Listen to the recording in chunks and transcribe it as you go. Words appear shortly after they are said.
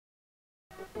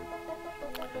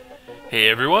Hey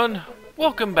everyone,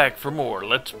 welcome back for more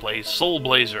Let's Play Soul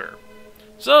Blazer.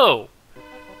 So,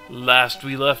 last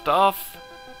we left off,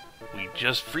 we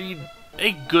just freed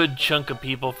a good chunk of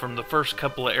people from the first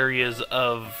couple of areas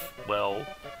of, well,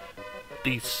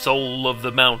 the soul of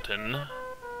the mountain,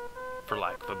 for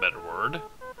lack of a better word.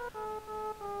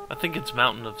 I think it's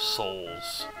Mountain of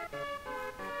Souls.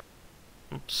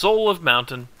 Soul of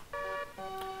Mountain.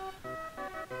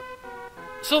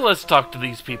 So let's talk to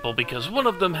these people, because one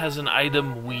of them has an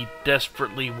item we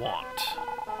desperately want.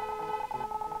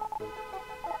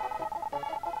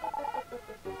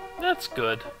 That's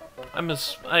good.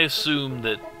 I assume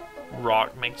that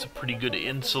rock makes a pretty good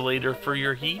insulator for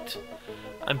your heat.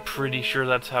 I'm pretty sure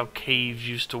that's how caves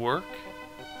used to work.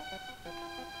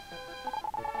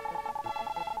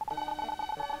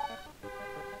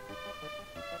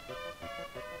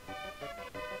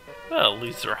 Well, at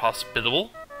least they're hospitable.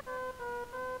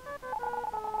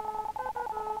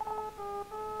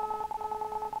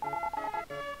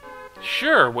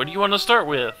 Sure, what do you want to start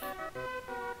with?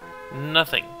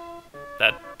 Nothing.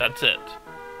 That's it.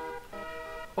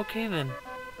 Okay then,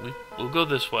 we'll go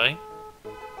this way.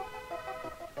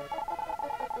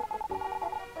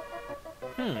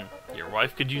 Your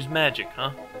wife could use magic,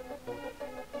 huh?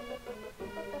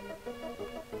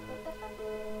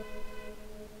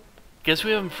 Guess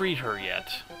we haven't freed her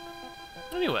yet.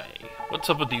 Anyway, what's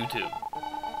up with you two?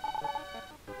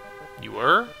 You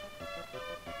were?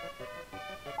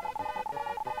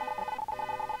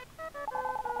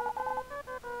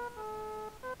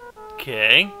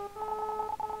 Okay.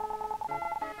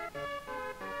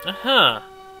 Uh-huh.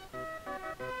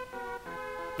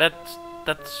 That's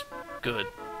good.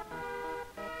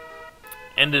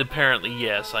 And apparently,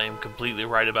 yes, I am completely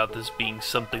right about this being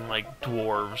something like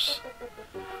dwarves.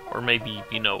 Or maybe,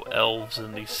 you know, elves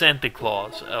in the Santa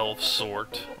Claus elf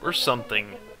sort. Or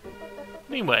something.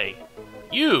 Anyway,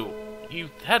 you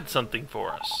had something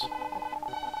for us.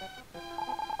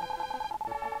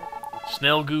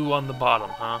 Snail goo on the bottom,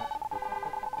 huh?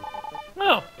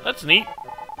 Oh, that's neat.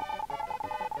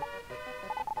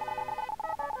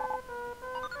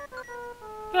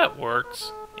 That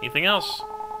works. Anything else?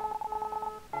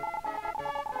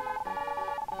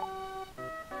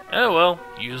 Oh well,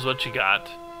 use what you got.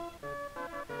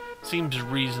 Seems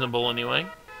reasonable anyway.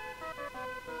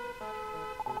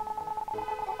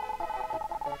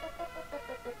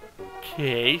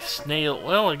 Okay, snail.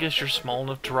 Well, I guess you're small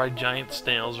enough to ride giant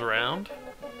snails around.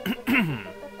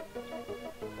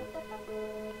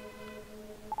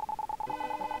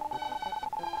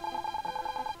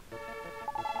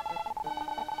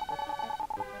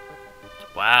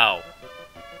 Wow.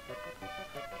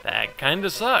 That kinda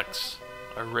sucks.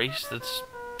 A race that's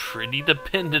pretty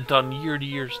dependent on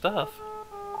year-to-year stuff.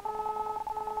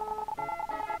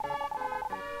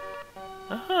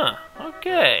 Uh-huh,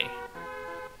 okay.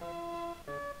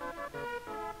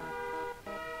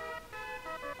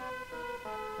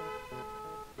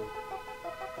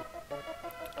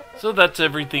 So that's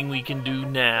everything we can do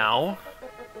now.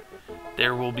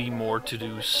 There will be more to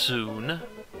do soon.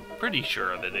 Pretty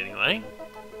sure of it anyway.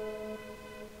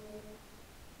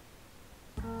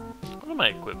 What am I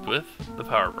equipped with? The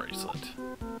power bracelet.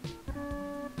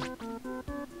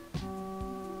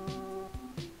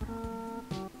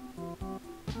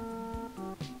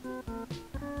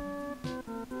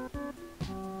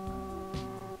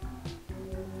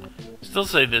 Still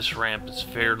say this ramp is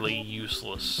fairly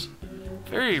useless.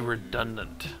 Very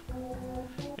redundant.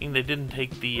 I mean, they didn't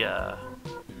take the,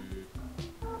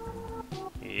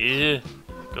 Yeah,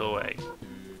 go away.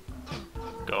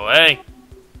 Go away!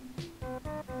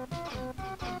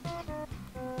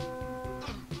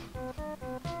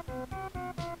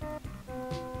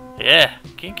 Yeah,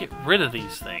 can't get rid of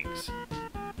these things.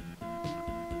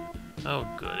 Oh,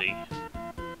 goody.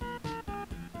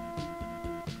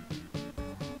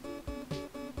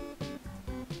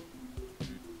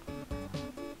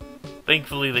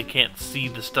 Thankfully, they can't see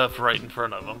the stuff right in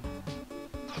front of them.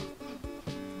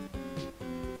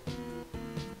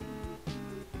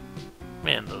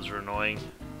 Man, those are annoying.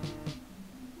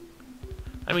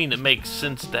 I mean, it makes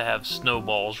sense to have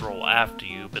snowballs roll after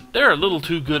you, but they're a little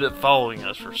too good at following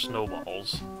us for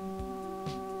snowballs.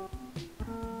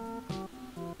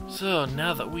 So,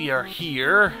 now that we are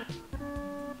here,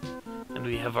 and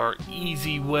we have our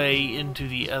easy way into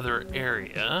the other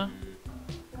area...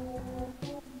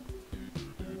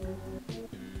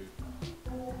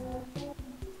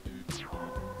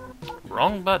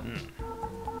 Wrong button.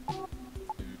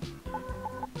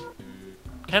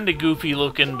 Kinda goofy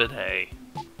looking, but hey.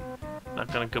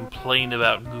 Not gonna complain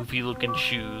about goofy looking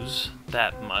shoes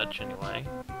that much anyway.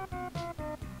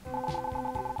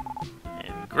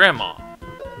 And Grandma.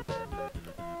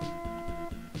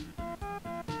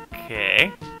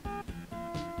 Okay.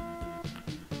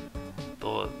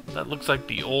 That looks like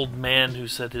the old man who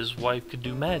said his wife could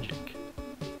do magic.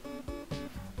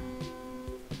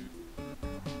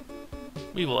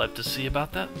 We will have to see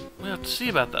about that. We'll have to see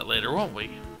about that later, won't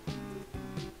we?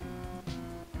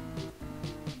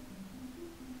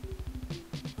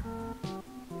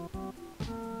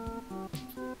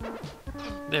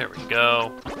 There we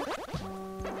go.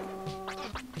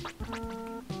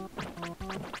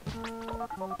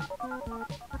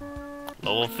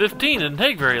 Level 15 didn't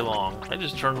take very long. I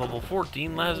just turned level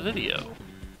 14 last video.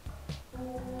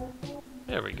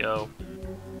 There we go.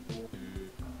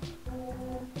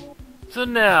 So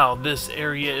now this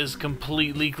area is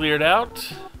completely cleared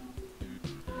out.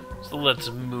 So let's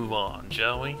move on,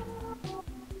 shall we?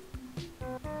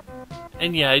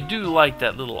 And yeah, I do like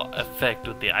that little effect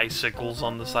with the icicles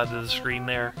on the side of the screen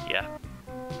there. Yeah,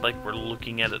 like we're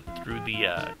looking at it through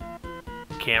the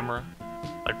camera.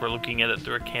 Like we're looking at it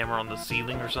through a camera on the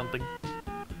ceiling or something.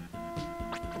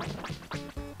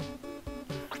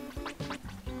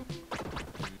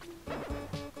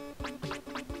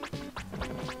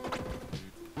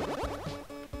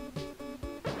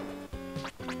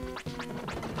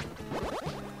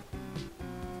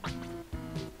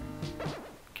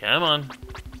 Come on.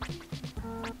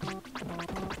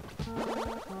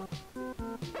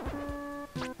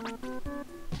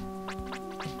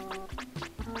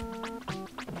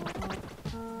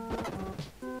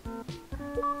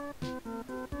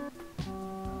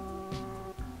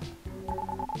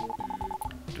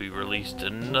 We released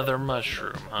another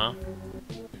mushroom, huh?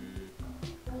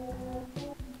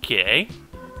 Okay.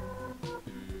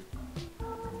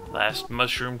 Last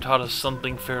mushroom taught us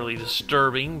something fairly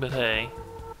disturbing, but hey.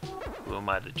 Who am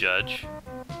I to judge?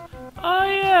 Oh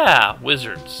yeah,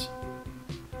 wizards.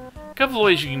 A couple of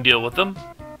ways you can deal with them.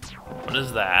 One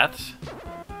is that.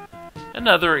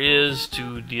 Another is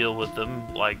to deal with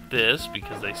them like this,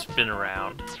 because they spin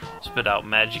around, spit out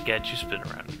magic at you, spin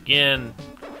around again,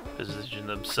 position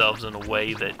themselves in a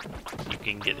way that you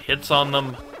can get hits on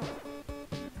them.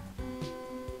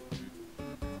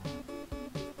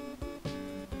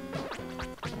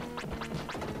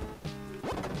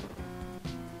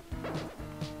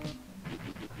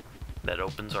 That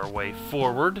opens our way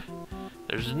forward.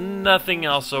 There's nothing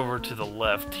else over to the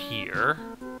left here.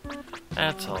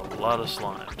 That's a lot of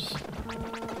slimes.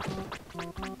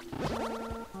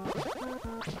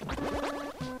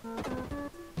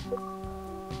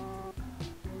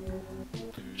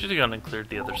 Should have gone and cleared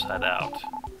the other side out.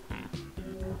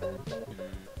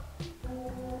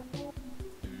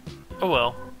 Oh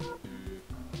well.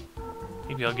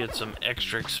 Maybe I'll get some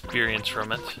extra experience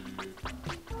from it.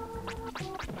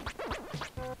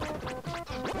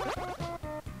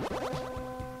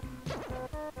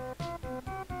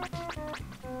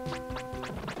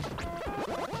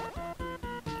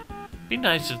 Be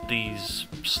nice if these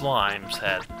slimes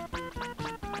had...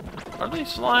 Are they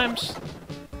slimes?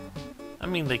 I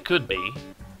mean, they could be.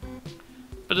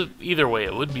 But either way,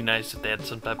 it would be nice if they had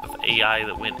some type of AI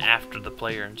that went after the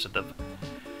player instead of...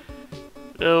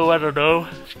 Oh, I don't know.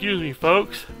 Excuse me,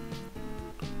 folks.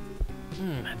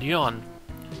 Yawn.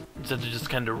 Instead of just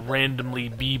kind of randomly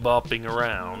bebopping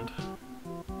around.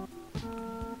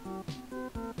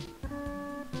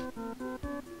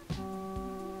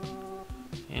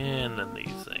 And then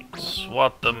these things.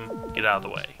 Swat them, get out of the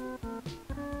way.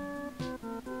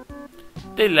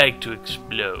 They like to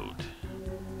explode.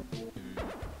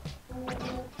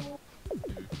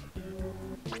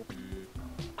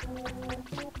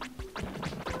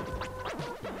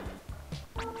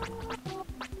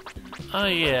 Oh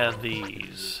yeah,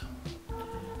 these.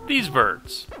 These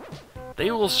birds.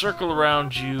 They will circle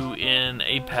around you in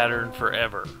a pattern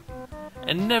forever,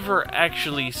 and never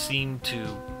actually seem to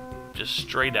just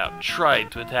straight out try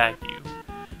to attack you.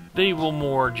 They will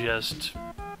more just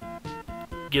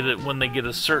get it when they get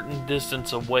a certain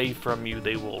distance away from you,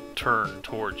 they will turn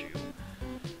towards you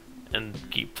and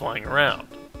keep flying around.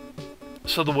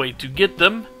 So the way to get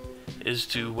them is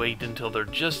to wait until they're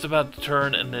just about to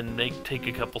turn and then take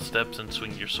a couple steps and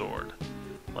swing your sword.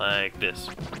 Like this.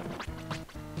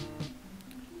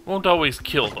 Won't always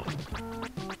kill them.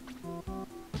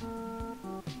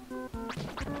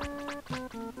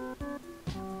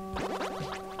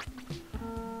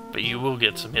 But you will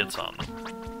get some hits on them.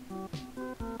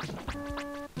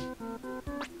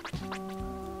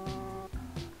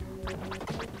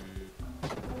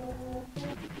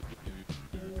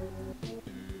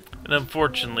 And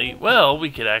unfortunately, well,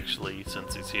 we could actually,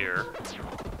 since he's here...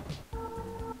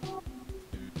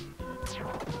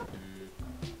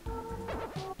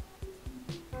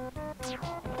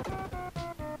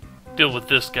 deal with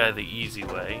this guy the easy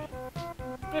way.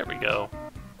 There we go.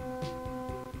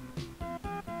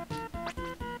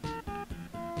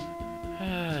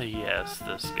 Yes,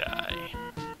 this guy.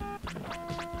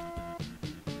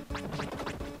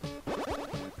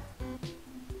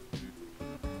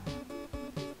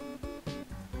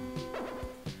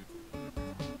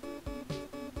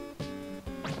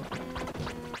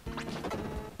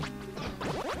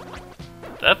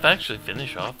 Did that actually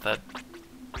finish off that?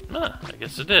 Nah, I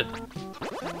guess it did.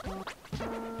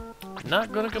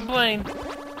 Not gonna complain.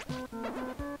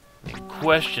 In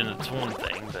question, it's one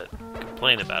thing, but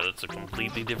complain about it's a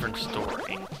completely different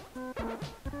story.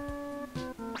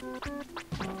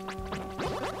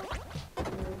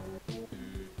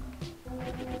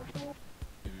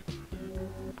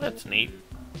 That's neat.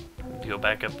 Go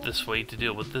back up this way to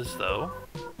deal with this, though.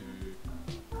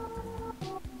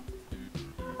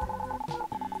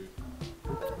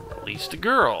 At least a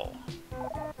girl.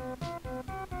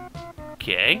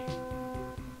 Okay.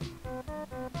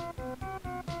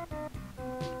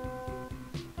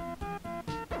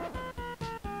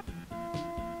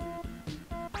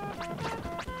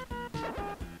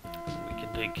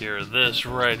 Take care of this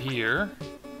right here.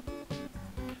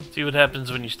 See what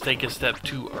happens when you take a step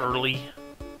too early.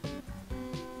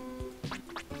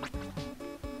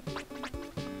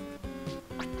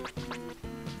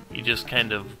 You just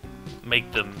kind of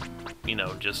make them, you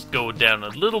know, just go down a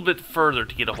little bit further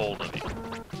to get a hold of you.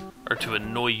 Or to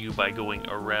annoy you by going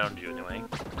around you, anyway.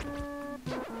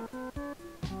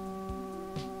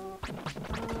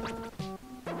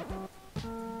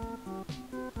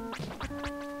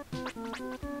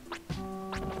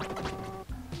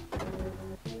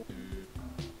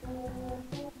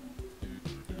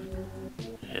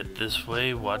 Head this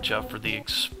way, watch out for the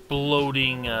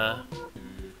exploding,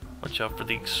 watch out for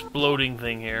the exploding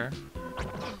thing here.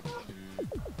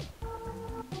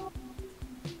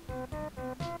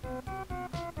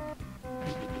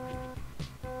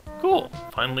 Cool,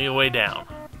 finally a way down.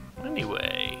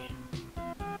 Anyway.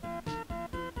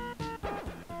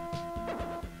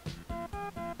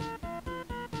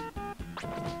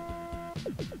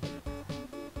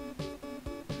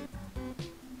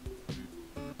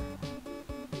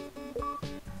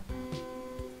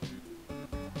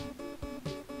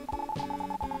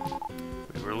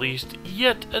 Released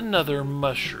yet another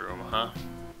mushroom, huh?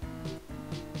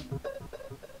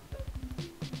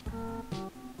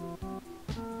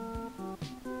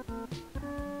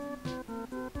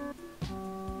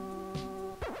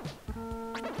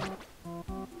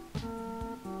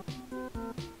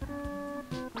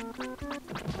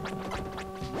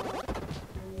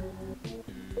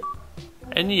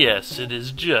 And yes, it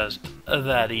is just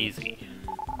that easy.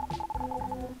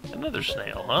 Another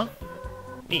snail, huh?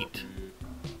 Neat.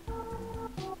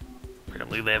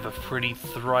 Apparently they have a pretty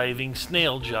thriving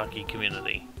snail jockey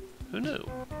community. Who knew?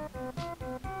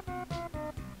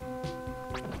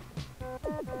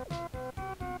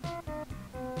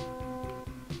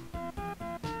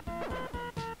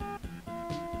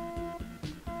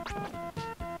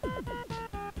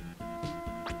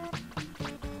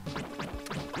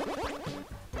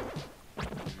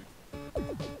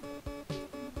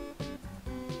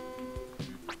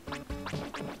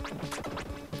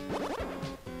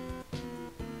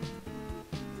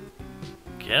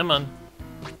 Come on.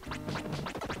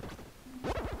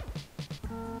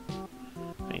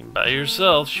 I mean, by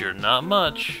yourself, you're not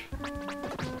much.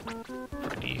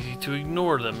 Pretty easy to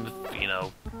ignore them if, you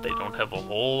know, they don't have a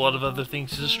whole lot of other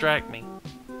things to distract me.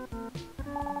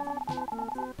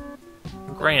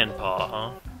 Grandpa,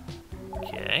 huh?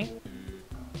 Okay.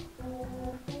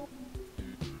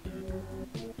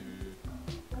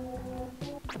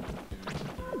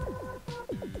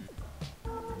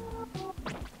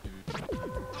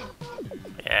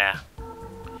 Yeah.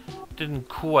 Didn't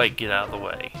quite get out of the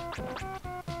way.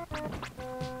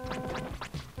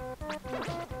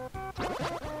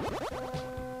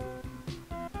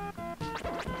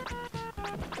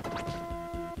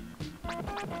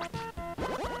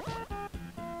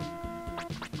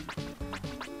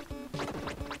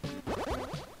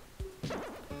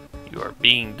 You are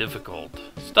being difficult.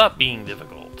 Stop being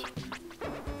difficult.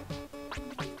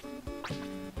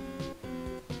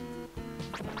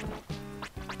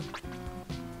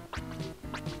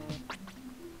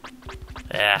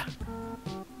 Yeah.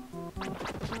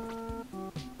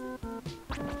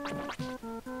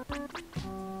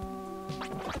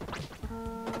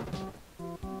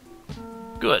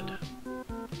 Good.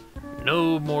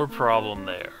 No more problem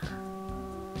there.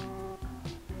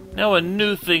 Now a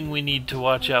new thing we need to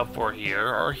watch out for here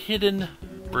are hidden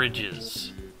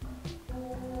bridges.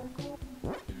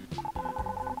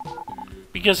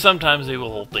 Be because sometimes they will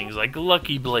hold things like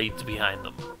Lucky Blades behind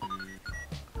them.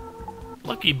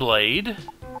 Lucky Blade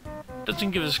doesn't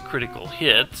give us critical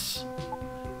hits,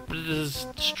 but it is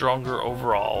stronger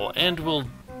overall and will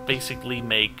basically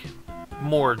make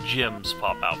more gems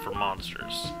pop out for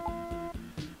monsters.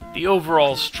 The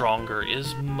overall stronger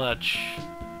is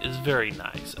very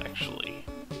nice, actually.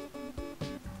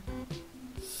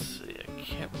 Let's see, I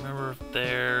can't remember if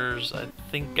there's... I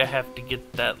think I have to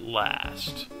get that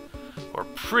last. Or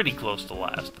pretty close to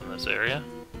last in this area.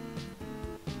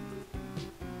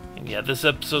 And yeah, this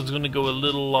episode's going to go a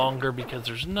little longer because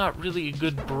there's not really a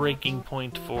good breaking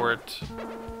point for it.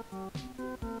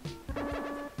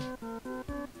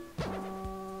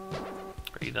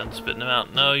 Are you done spitting them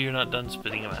out? No, you're not done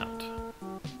spitting them out.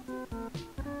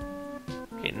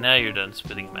 Okay, now you're done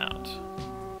spitting them out.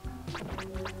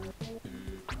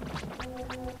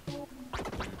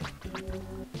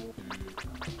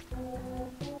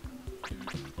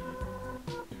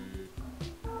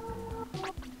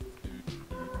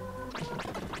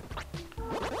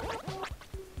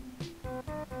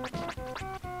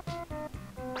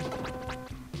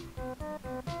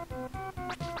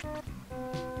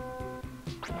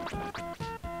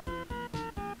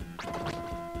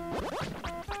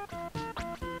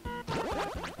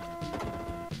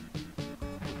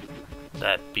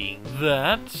 That being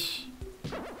that,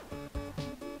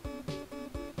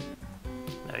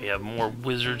 now you have more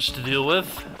wizards to deal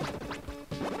with.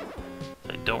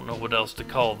 I don't know what else to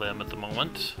call them at the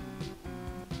moment.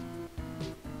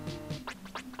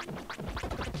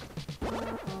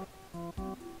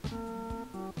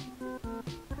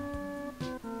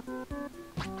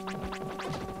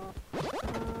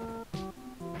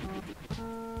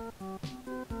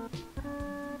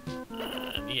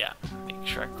 Yeah, make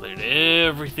sure I cleared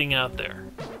everything out there.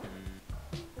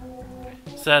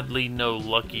 Sadly, no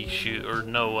lucky shoe or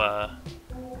no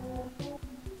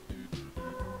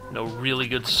really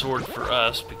good sword for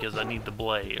us because I need the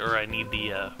blade, or I need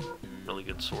the really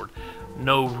good sword.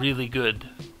 No really good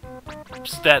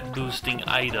stat boosting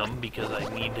item because I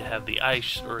need to have the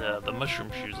ice or the mushroom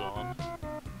shoes on.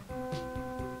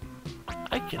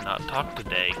 I cannot talk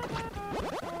today.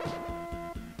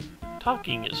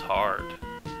 Talking is hard.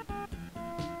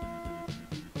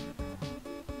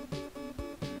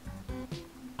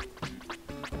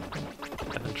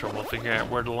 Having trouble figuring out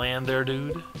where to land there,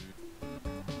 dude.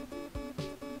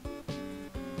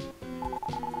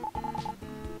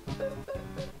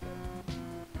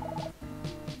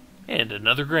 And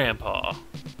another grandpa.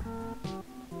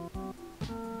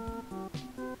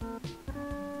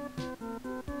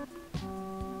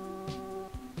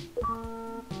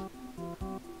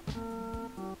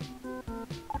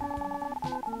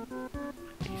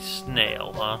 A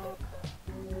snail, huh?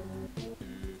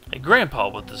 A grandpa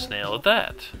with the snail at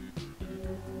that.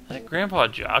 Is that Grandpa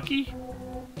Jockey?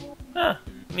 Huh,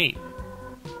 neat.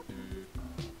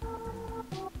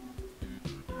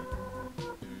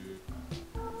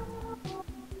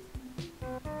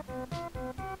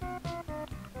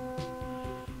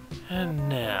 And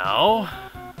now...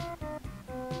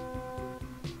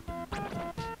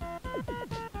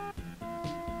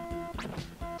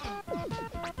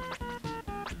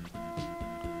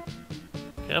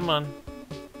 Come on.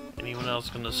 Anyone else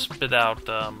gonna spit out,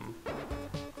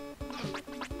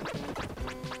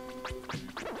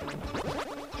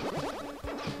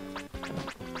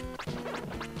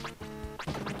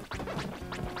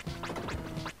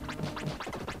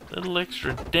 little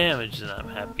extra damage that I'm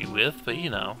happy with, but you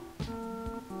know.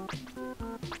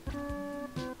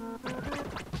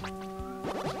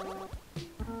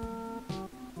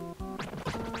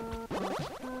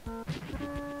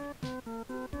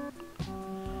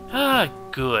 Ah,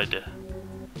 good.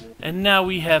 And now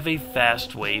we have a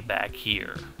fast way back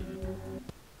here.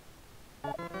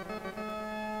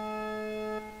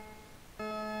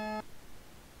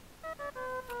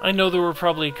 I know there were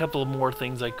probably a couple of more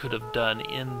things I could have done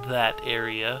in that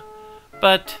area,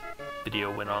 but the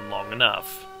video went on long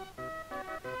enough.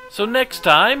 So next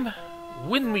time,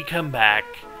 when we come back,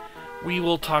 we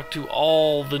will talk to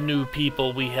all the new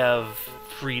people we have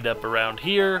freed up around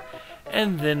here,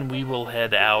 and then we will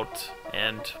head out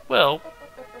and, well,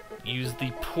 use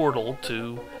the portal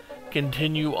to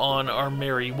continue on our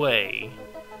merry way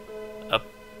up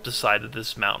the side of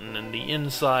this mountain, and the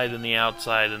inside and the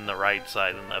outside and the right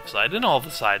side and left side and all the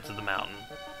sides of the mountain.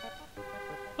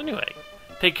 Anyway,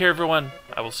 take care everyone.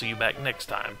 I will see you back next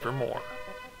time for more.